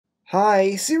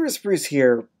Hi, Serious Bruce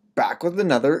here, back with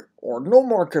another Ordinal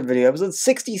Markup video, episode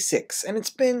 66, and it's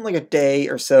been like a day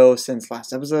or so since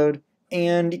last episode,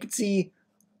 and you can see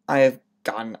I have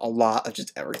gotten a lot of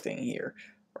just everything here.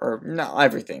 Or, not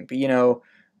everything, but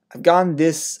I've gotten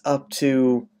this up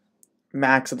to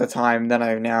max at the time, then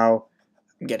I'm now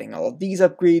getting all of these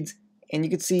upgrades, and you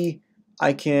can see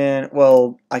I can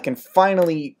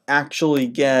finally actually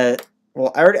get,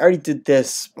 well, I already did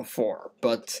this before,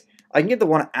 but I can get the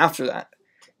one after that,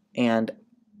 and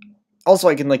also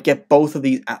I can get both of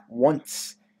these at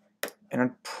once. And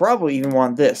I'd probably even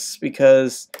want this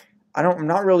because I'm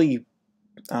not really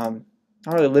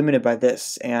limited by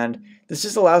this, and this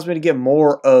just allows me to get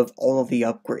more of all of the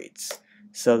upgrades.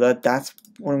 So that's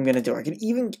what I'm gonna do. I can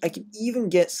even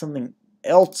get something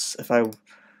else if I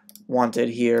wanted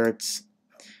here.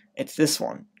 It's this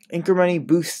one. Incrementy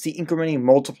boosts the incrementy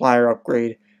multiplier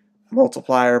upgrade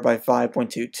multiplier by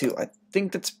 5.22. I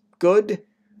think that's good.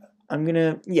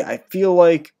 I feel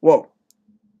like, whoa,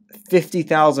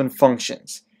 50,000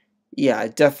 functions. Yeah, I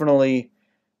definitely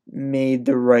made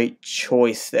the right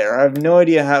choice there. I have no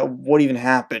idea what even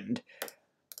happened.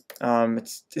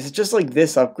 Is it just like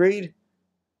this upgrade?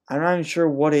 I'm not even sure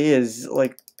what it is.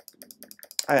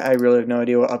 I really have no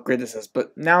idea what upgrade this is,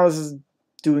 but now this is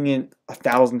doing it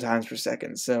 1,000 times per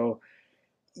second. So,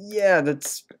 yeah,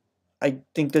 I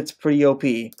think that's pretty OP.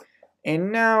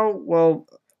 And now, well,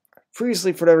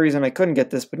 previously for whatever reason I couldn't get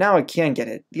this, but now I can get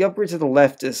it. The upgrade to the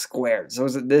left is squared. So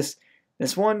is it this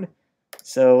one?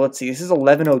 So let's see. This is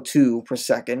 1102 per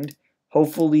second.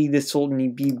 Hopefully this will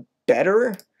be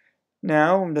better.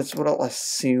 Now that's what I'll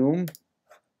assume.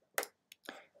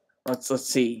 Let's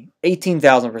see.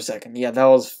 18,000 per second. Yeah, that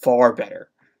was far better.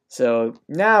 So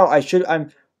now I should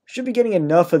be getting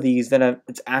enough of these that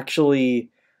it's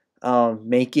actually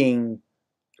making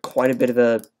quite a bit of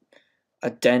a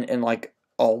dent in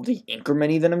all the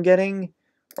incrementy that I'm getting,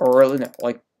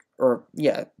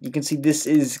 yeah, you can see this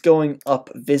is going up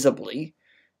visibly,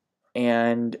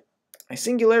 and my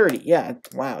singularity, yeah,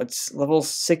 wow, it's level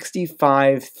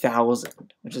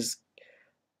 65,000, which is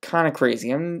kind of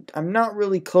crazy. I'm not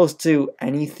really close to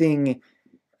anything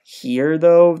here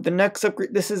though. The next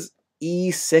upgrade, this is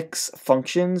E6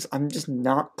 functions. I'm just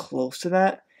not close to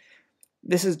that.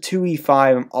 This is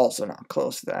 2E5. I'm also not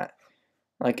close to that.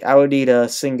 I would need a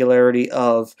singularity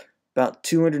of about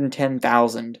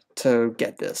 210,000 to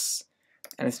get this.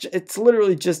 And it's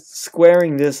literally just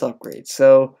squaring this upgrade.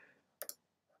 So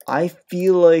I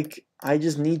feel like I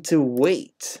just need to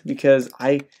wait because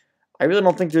I really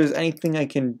don't think there's anything I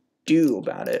can do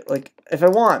about it. If I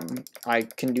want, I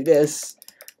can do this,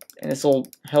 and this will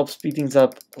help speed things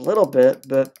up a little bit,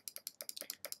 but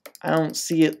I don't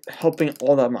see it helping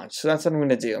all that much. So that's what I'm going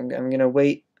to do. I'm going to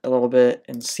wait a little bit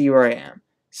and see where I am.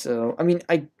 So,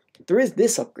 there is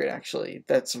this upgrade, actually,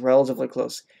 that's relatively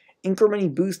close.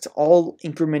 Incrementy boosts all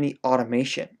incrementy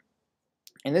automation.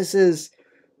 And this is,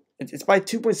 it's by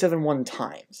 2.71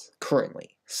 times,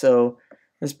 currently. So,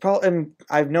 I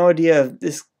have no idea if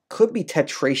this could be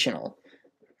tetrational,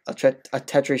 a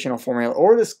tetrational formula,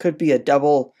 or this could be a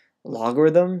double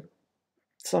logarithm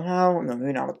somehow. No,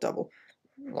 maybe not a double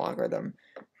logarithm,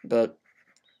 but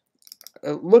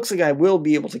it looks like I will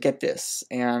be able to get this,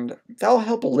 and that'll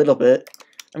help a little bit.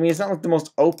 It's not like the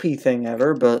most OP thing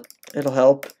ever, but it'll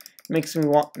help. Makes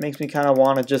me kind of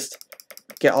want to just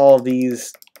get all of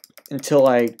these until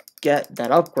I get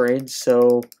that upgrade.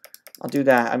 So I'll do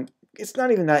that. It's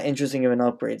not even that interesting of an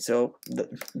upgrade, so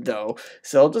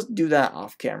I'll just do that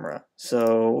off camera.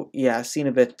 So yeah, see you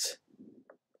in a bit.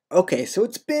 Okay, so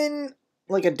it's been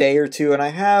like a day or two, and I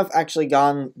have actually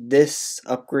gotten this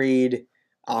upgrade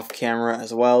off camera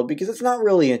as well, because it's not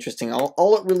really interesting.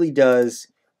 All it really does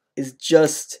is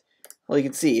just, well, you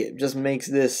can see, it just makes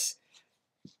this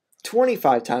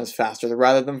 25 times faster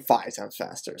rather than 5 times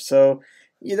faster. So,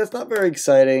 yeah, that's not very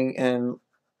exciting, and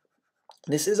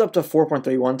this is up to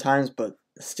 4.31 times, but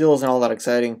still isn't all that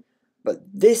exciting. But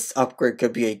this upgrade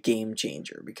could be a game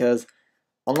changer, because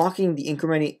unlocking the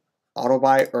incrementy auto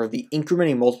buy, or the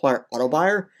incrementy multiplier auto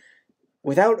buyer,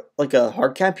 without a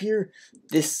hard cap here,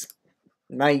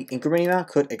 my incrementing amount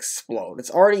could explode.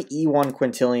 It's already E1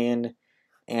 quintillion,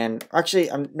 and actually,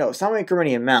 no, it's not my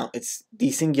incrementing amount, it's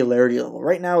the singularity level.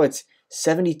 Right now, it's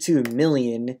 72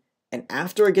 million, and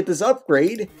after I get this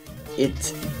upgrade,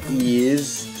 it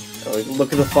is,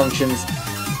 look at the functions.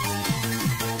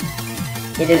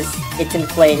 It's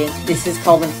inflating. This is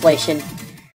called inflation.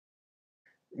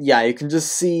 Yeah, you can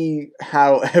just see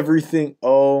how everything,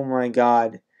 oh my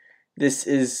god, this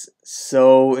is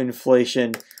so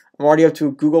inflation. I'm already up to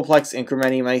a Googolplex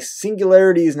incrementing. My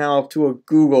singularity is now up to a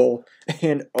Google,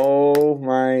 and oh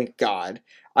my god.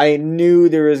 I knew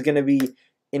there was going to be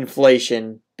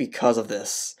inflation because of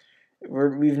this.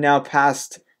 We've now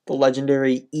passed the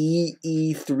legendary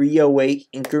EE308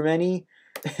 incrementy,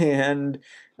 and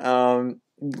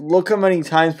look how many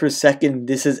times per second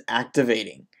this is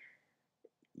activating.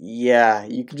 Yeah,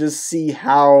 you can just see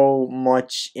how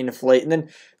much inflate, and then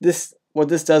what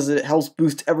this does is it helps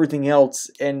boost everything else,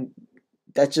 and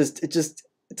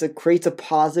it creates a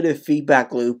positive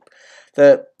feedback loop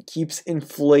that keeps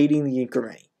inflating the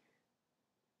increment.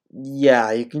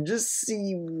 Yeah, you can just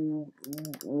see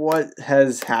what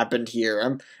has happened here.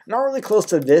 I'm not really close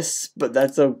to this, but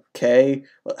that's okay.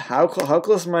 How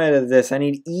close am I to this? I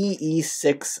need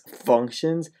EE6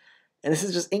 functions, and this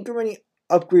is just incrementing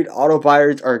upgrade auto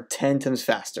buyers are 10 times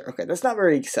faster. Okay, that's not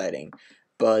very exciting,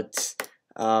 but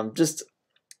just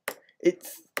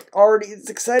it's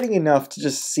exciting enough to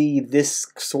just see this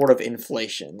sort of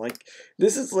inflation. Like,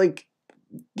 this is like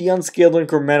the unscaled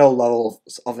incremental levels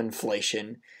of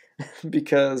inflation.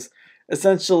 Because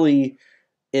essentially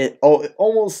it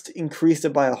almost increased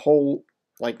it by a whole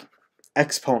like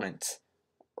exponent,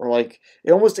 or like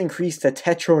it almost increased the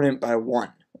tetronent by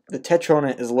 1. The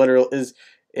tetronent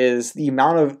is the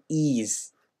amount of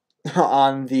e's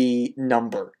on the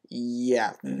number.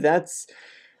 Yeah,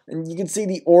 and you can see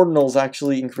the ordinals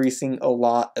actually increasing a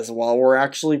lot as well. We're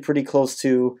actually pretty close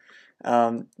to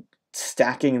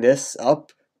stacking this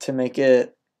up to make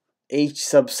it h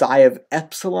sub psi of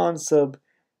epsilon sub,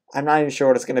 I'm not even sure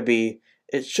what it's going to be.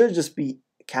 It should just be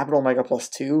capital omega plus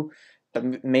 2,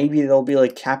 but maybe it'll be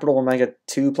like capital omega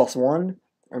 2 plus 1,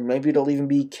 or maybe it'll even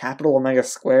be capital omega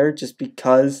squared, just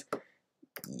because,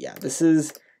 yeah, this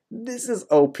is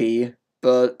OP,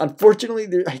 but unfortunately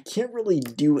I can't really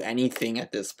do anything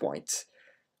at this point.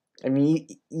 I mean,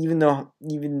 even though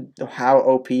how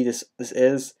OP this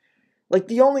is, like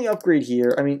the only upgrade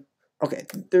here, I mean, okay,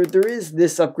 there is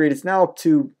this upgrade. It's now up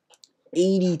to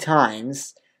 80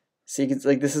 times. So you can,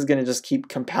 like, this is going to just keep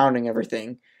compounding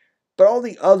everything. But all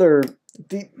the other,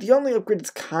 the only upgrade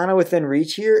that's kind of within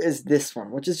reach here is this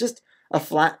one, which is just a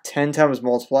flat 10 times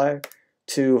multiplier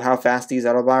to how fast these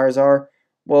auto buyers are.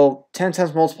 Well, 10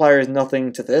 times multiplier is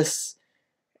nothing to this.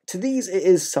 To these, it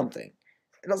is something.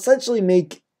 It'll essentially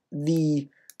make the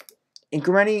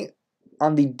incrementing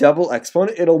on the double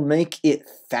exponent, it'll make it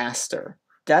faster.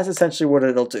 That's essentially what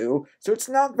it'll do. So it's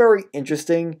not very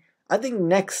interesting. I think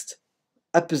next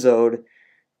episode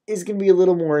is going to be a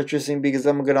little more interesting because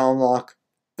I'm going to unlock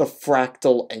the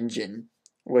fractal engine,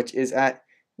 which is at,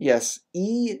 yes,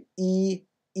 EEE10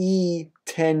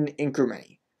 increment.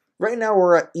 Right now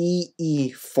we're at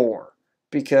EE4,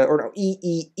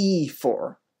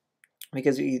 EEE4,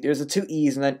 because there's a 2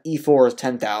 E's and then E4 is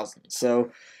 10,000. So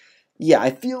yeah,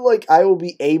 I feel like I will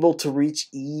be able to reach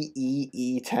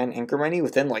EEE10 incrementy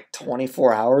within like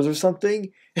 24 hours or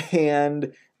something,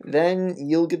 and then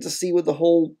you'll get to see what the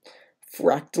whole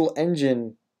fractal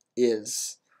engine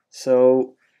is.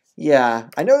 So, yeah,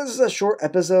 I know this is a short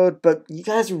episode, but you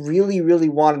guys really, really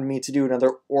wanted me to do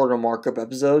another Ordinal Markup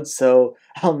episode, so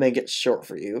I'll make it short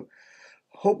for you.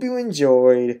 Hope you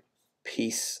enjoyed.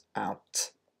 Peace out.